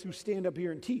those of us who stand up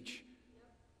here and teach.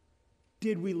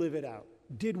 Did we live it out?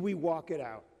 Did we walk it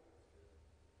out?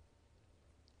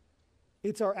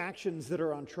 It's our actions that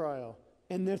are on trial,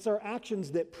 and it's our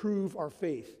actions that prove our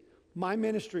faith. My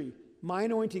ministry, my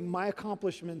anointing, my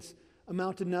accomplishments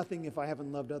amount to nothing if I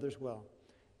haven't loved others well.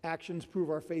 Actions prove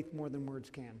our faith more than words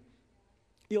can.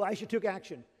 Elisha took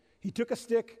action. He took a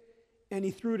stick and he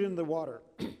threw it into the water.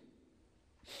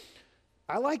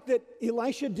 I like that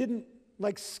Elisha didn't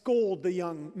like scold the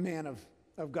young man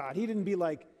of God. He didn't be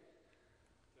like,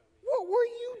 what were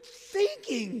you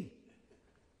thinking?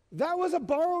 That was a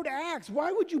borrowed axe.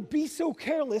 Why would you be so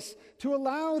careless to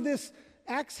allow this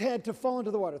axe head to fall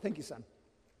into the water? Thank you, son.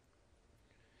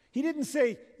 He didn't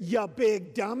say, you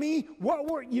big dummy. What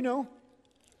were,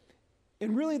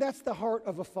 And really, that's the heart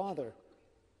of a father.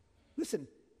 Listen,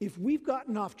 if we've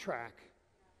gotten off track,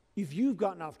 if you've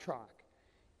gotten off track,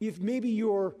 if maybe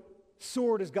your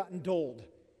sword has gotten dulled,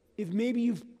 if maybe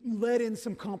you've let in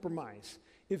some compromise,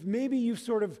 if maybe you've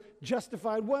sort of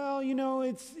justified, well,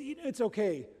 it's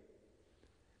okay.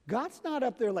 God's not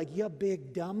up there like, you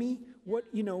big dummy. What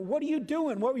are you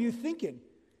doing? What were you thinking?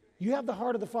 You have the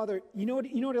heart of the Father. You know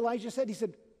what Elijah said? He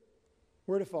said,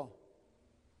 where'd it fall?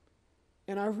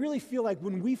 And I really feel like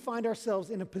when we find ourselves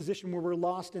in a position where we're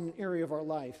lost in an area of our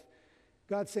life,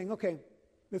 God's saying, okay,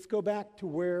 let's go back to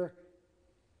where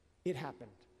it happened.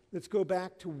 Let's go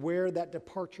back to where that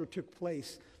departure took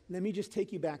place. Let me just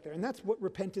take you back there. And that's what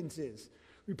repentance is.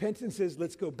 Repentance is,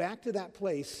 let's go back to that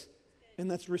place and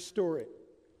let's restore it.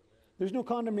 There's no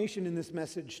condemnation in this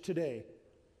message today,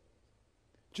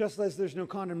 just as there's no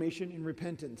condemnation in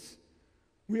repentance.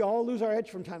 We all lose our edge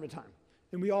from time to time,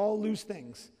 and we all lose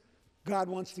things. God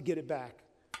wants to get it back.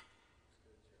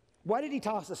 Why did he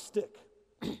toss a stick?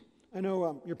 I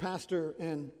know your pastor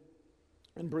and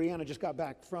Brianna just got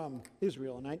back from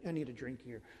Israel, and I need a drink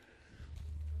here.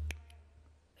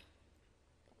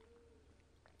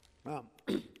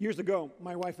 Years ago,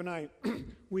 my wife and I,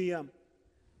 we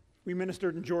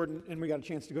ministered in Jordan, and we got a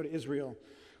chance to go to Israel.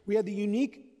 We had the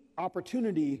unique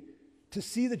opportunity to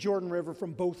see the Jordan River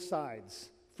from both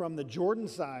sides, from the Jordan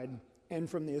side and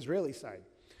from the Israeli side.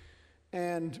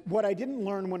 And what I didn't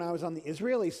learn when I was on the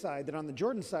Israeli side, that on the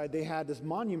Jordan side, they had this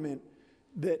monument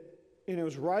that, it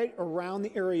was right around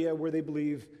the area where they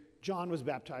believe John was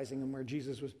baptizing and where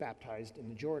Jesus was baptized in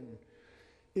the Jordan,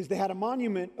 is they had a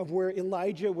monument of where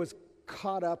Elijah was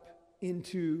caught up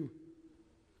into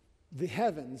the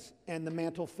heavens and the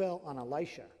mantle fell on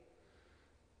Elisha.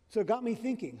 So it got me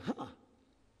thinking,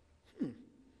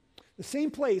 the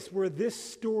same place where this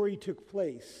story took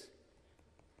place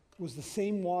was the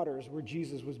same waters where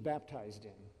Jesus was baptized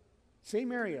in.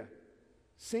 Same area,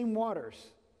 same waters.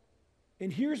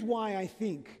 And here's why I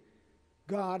think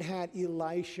God had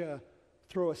Elisha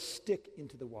throw a stick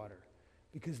into the water,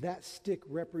 because that stick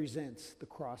represents the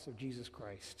cross of Jesus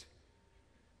Christ.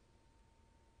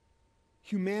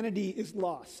 Humanity is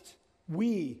lost.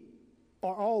 We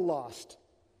are all lost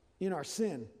in our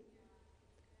sin.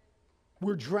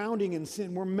 We're drowning in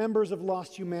sin. We're members of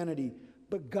lost humanity.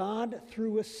 But God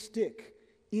threw a stick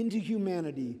into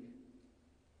humanity,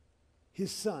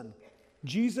 his son.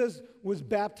 Jesus was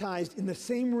baptized in the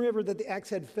same river that the axe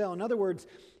head fell. In other words,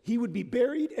 he would be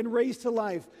buried and raised to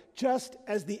life just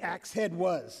as the axe head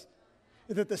was.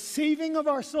 That the saving of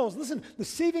our souls, listen, the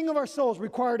saving of our souls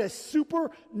required a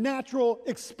supernatural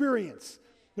experience,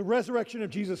 the resurrection of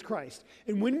Jesus Christ.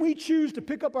 And when we choose to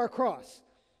pick up our cross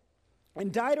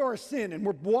and die to our sin and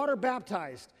we're water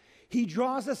baptized, he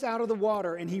draws us out of the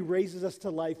water and he raises us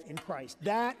to life in Christ.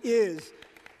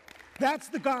 That's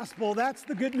the gospel. That's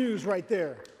the good news right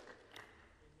there.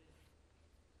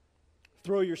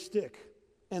 Throw your stick.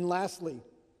 And lastly,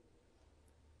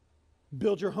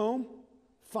 build your home,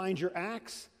 find your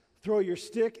axe, throw your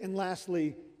stick, and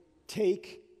lastly,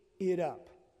 take it up.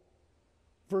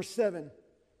 Verse 7,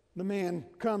 the man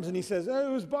comes and he says, oh,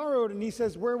 it was borrowed. And he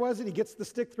says, where was it? He gets the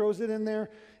stick, throws it in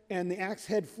there, and the axe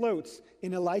head floats.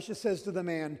 And Elisha says to the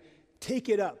man, take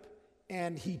it up.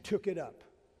 And he took it up.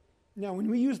 Now, when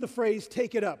we use the phrase,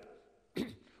 take it up,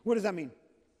 what does that mean?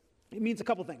 It means a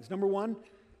couple things. Number one,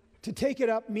 to take it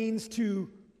up means to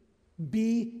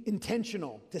be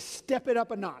intentional, to step it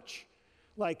up a notch.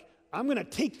 Like, I'm going to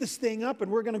take this thing up and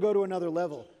we're going to go to another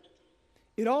level.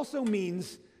 It also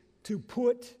means to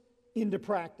put into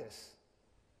practice.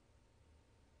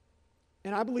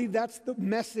 And I believe that's the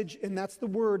message and that's the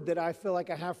word that I feel like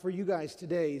I have for you guys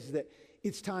today, is that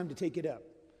it's time to take it up.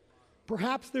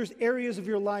 Perhaps there's areas of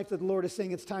your life that the Lord is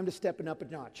saying it's time to step it up a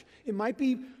notch. It might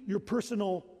be your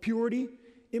personal purity.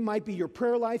 It might be your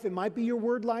prayer life. It might be your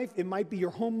word life. It might be your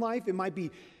home life. It might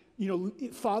be,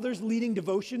 fathers leading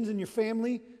devotions in your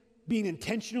family, being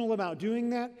intentional about doing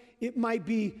that. It might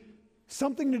be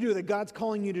something to do that God's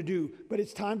calling you to do, but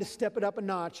it's time to step it up a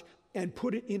notch and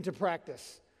put it into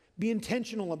practice. Be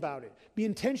intentional about it. Be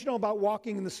intentional about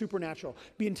walking in the supernatural.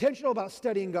 Be intentional about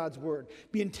studying God's word.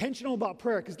 Be intentional about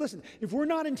prayer. Because listen, if we're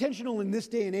not intentional in this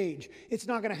day and age, it's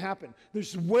not going to happen.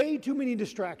 There's way too many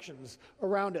distractions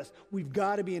around us. We've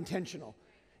got to be intentional.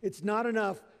 It's not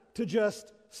enough to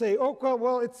just say, oh,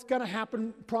 well, it's going to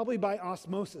happen probably by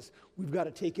osmosis. We've got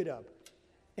to take it up.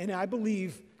 And I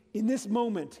believe in this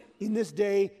moment, in this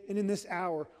day, and in this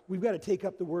hour, we've got to take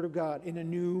up the Word of God in a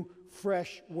new,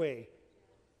 fresh way.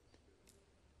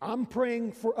 I'm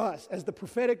praying for us as the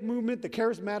prophetic movement, the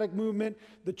charismatic movement,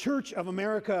 the Church of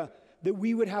America, that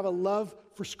we would have a love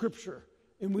for Scripture.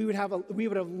 And we would have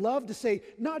loved to say,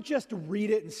 not just to read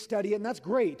it and study it, and that's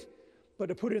great, but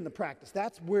to put it into practice.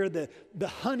 That's where the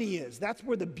honey is. That's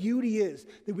where the beauty is,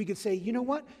 that we could say, you know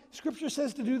what? Scripture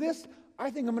says to do this.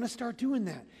 I think I'm going to start doing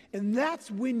that. And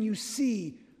that's when you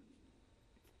see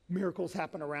miracles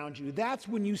happen around you. That's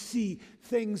when you see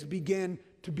things begin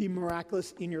to be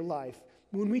miraculous in your life.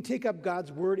 When we take up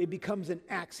God's word, it becomes an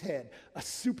axe head, a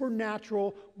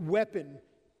supernatural weapon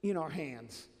in our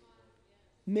hands.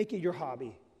 Make it your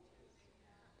hobby.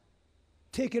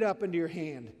 Take it up into your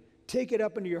hand. Take it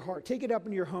up into your heart. Take it up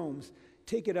into your homes.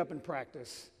 Take it up in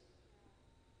practice.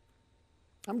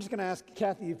 I'm just going to ask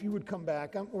Kathy if you would come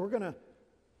back. We're going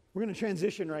to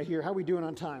transition right here. How are we doing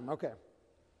on time? Okay.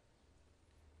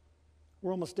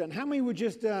 We're almost done. How many would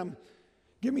just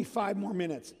give me 5 more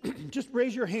minutes? Just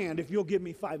raise your hand if you'll give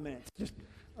me 5 minutes.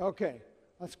 Okay.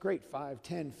 That's great. 5,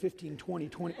 10, 15, 20,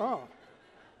 20. Oh.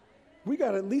 We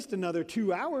got at least another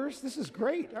 2 hours. This is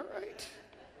great. All right.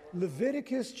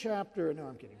 Leviticus chapter. No,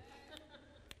 I'm kidding.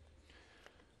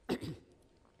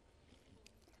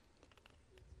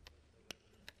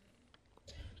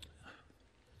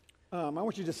 I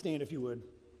want you to stand if you would.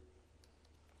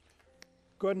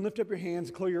 Go ahead and lift up your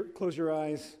hands. Close your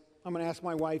eyes. I'm going to ask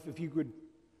my wife if you could,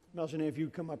 Melchane, if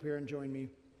you'd come up here and join me.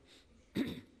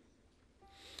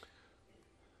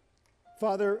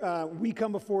 Father, we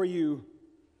come before you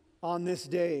on this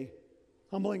day,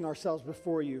 humbling ourselves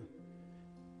before you.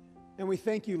 And we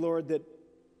thank you, Lord, that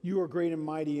you are great and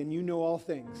mighty and you know all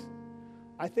things.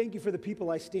 I thank you for the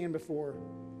people I stand before.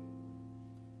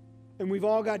 And we've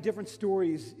all got different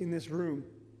stories in this room.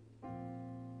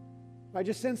 I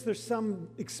just sense there's some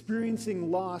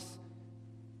experiencing loss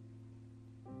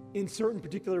in certain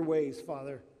particular ways,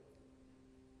 Father.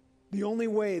 The only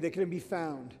way that can be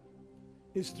found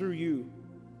is through you.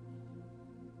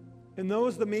 And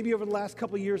those that maybe over the last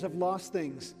couple of years have lost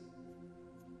things,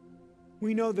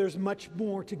 we know there's much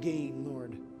more to gain,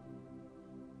 Lord.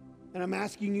 And I'm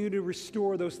asking you to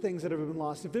restore those things that have been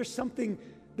lost. If there's something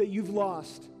that you've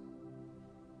lost,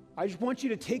 I just want you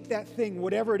to take that thing,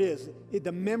 whatever it is,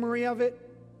 the memory of it,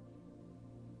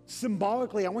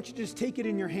 symbolically, I want you to just take it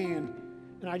in your hand,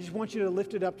 and I just want you to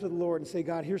lift it up to the Lord and say,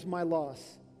 God, here's my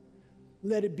loss.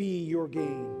 Let it be your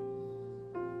gain.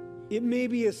 It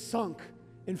maybe is sunk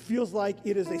and feels like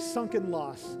it is a sunken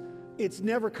loss. It's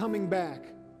never coming back.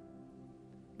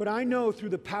 But I know through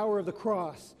the power of the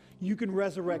cross, you can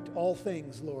resurrect all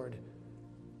things, Lord.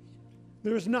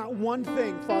 There's not one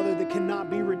thing, Father, that cannot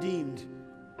be redeemed.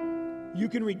 You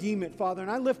can redeem it, Father.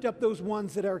 And I lift up those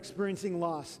ones that are experiencing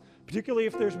loss, particularly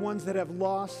if there's ones that have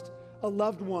lost a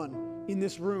loved one in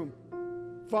this room.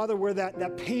 Father, where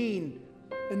that pain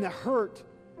and the hurt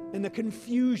and the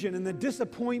confusion and the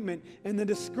disappointment and the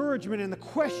discouragement and the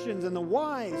questions and the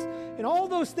whys and all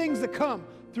those things that come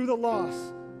through the loss.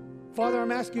 Father,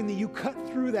 I'm asking that you cut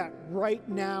through that right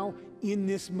now in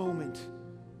this moment.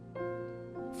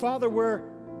 Father, where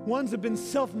ones have been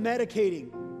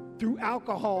self-medicating through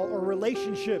alcohol or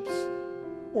relationships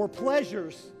or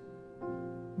pleasures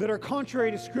that are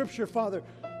contrary to Scripture, Father,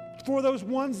 for those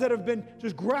ones that have been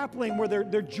just grappling where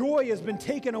their joy has been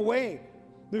taken away.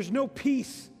 There's no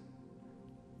peace.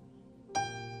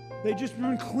 They've just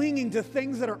been clinging to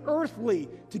things that are earthly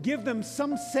to give them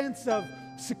some sense of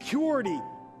security.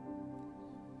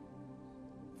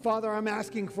 Father, I'm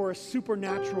asking for a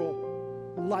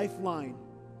supernatural lifeline.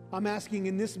 I'm asking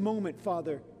in this moment,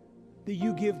 Father, that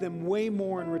you give them way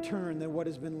more in return than what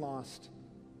has been lost.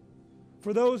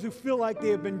 For those who feel like they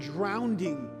have been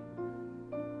drowning,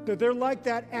 that they're like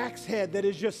that axe head that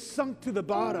is just sunk to the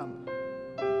bottom.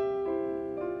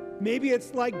 Maybe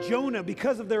it's like Jonah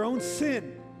because of their own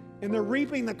sin, and they're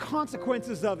reaping the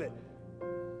consequences of it.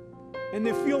 And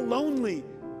they feel lonely.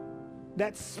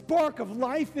 That spark of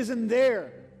life isn't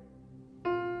there.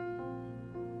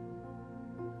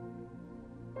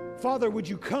 Father, would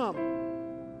you come?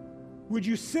 Would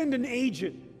you send an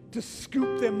agent to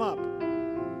scoop them up?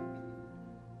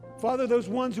 Father, those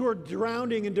ones who are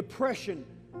drowning in depression,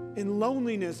 in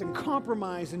loneliness, and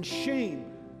compromise, and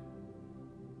shame,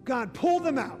 God, pull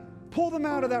them out. Pull them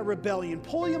out of that rebellion.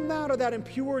 Pull them out of that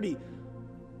impurity.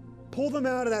 Pull them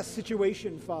out of that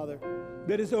situation, Father,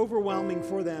 that is overwhelming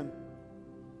for them.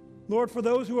 Lord, for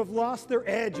those who have lost their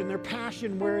edge and their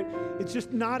passion, where it's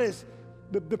just not as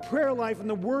the prayer life and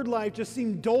the word life just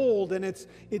seem dulled, and it's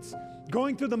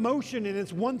going through the motion, and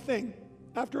it's one thing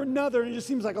after another, and it just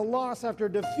seems like a loss after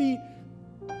a defeat,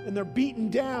 and they're beaten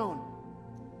down.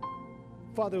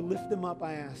 Father, lift them up,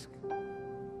 I ask.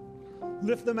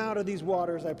 Lift them out of these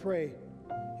waters, I pray.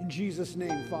 In Jesus'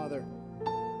 name, Father.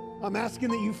 I'm asking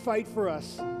that you fight for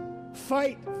us.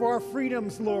 Fight for our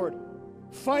freedoms, Lord.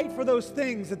 Fight for those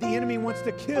things that the enemy wants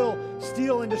to kill,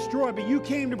 steal, and destroy. But you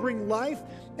came to bring life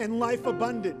and life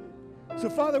abundant. So,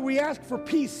 Father, we ask for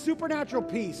peace, supernatural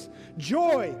peace,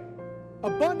 joy,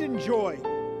 abundant joy,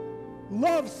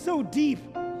 love so deep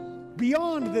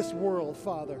beyond this world,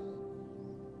 Father.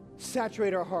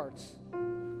 Saturate our hearts.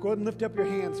 Go ahead and lift up your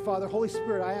hands. Father, Holy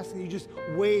Spirit, I ask that you just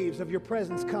waves of your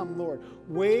presence come, Lord.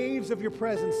 Waves of your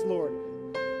presence, Lord.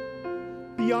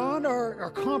 Beyond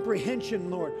our comprehension,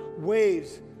 Lord.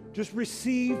 Waves. Just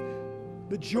receive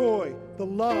the joy, the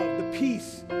love, the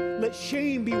peace. Let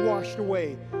shame be washed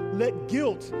away. Let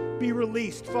guilt be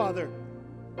released, Father.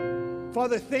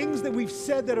 Father, things that we've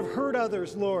said that have hurt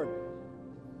others, Lord.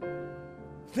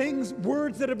 Things,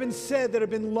 words that have been said that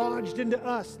have been lodged into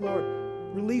us, Lord.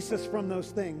 Release us from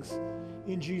those things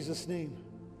in Jesus' name.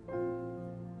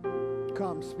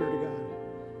 Come, Spirit of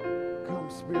God. Come,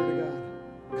 Spirit of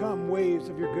God. Come, waves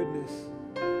of your goodness.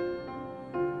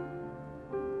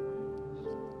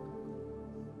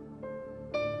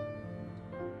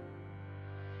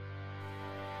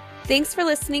 Thanks for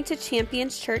listening to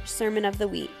Champions Church Sermon of the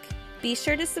Week. Be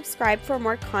sure to subscribe for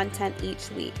more content each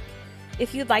week.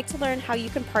 If you'd like to learn how you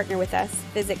can partner with us,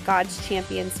 visit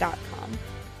godschampions.com.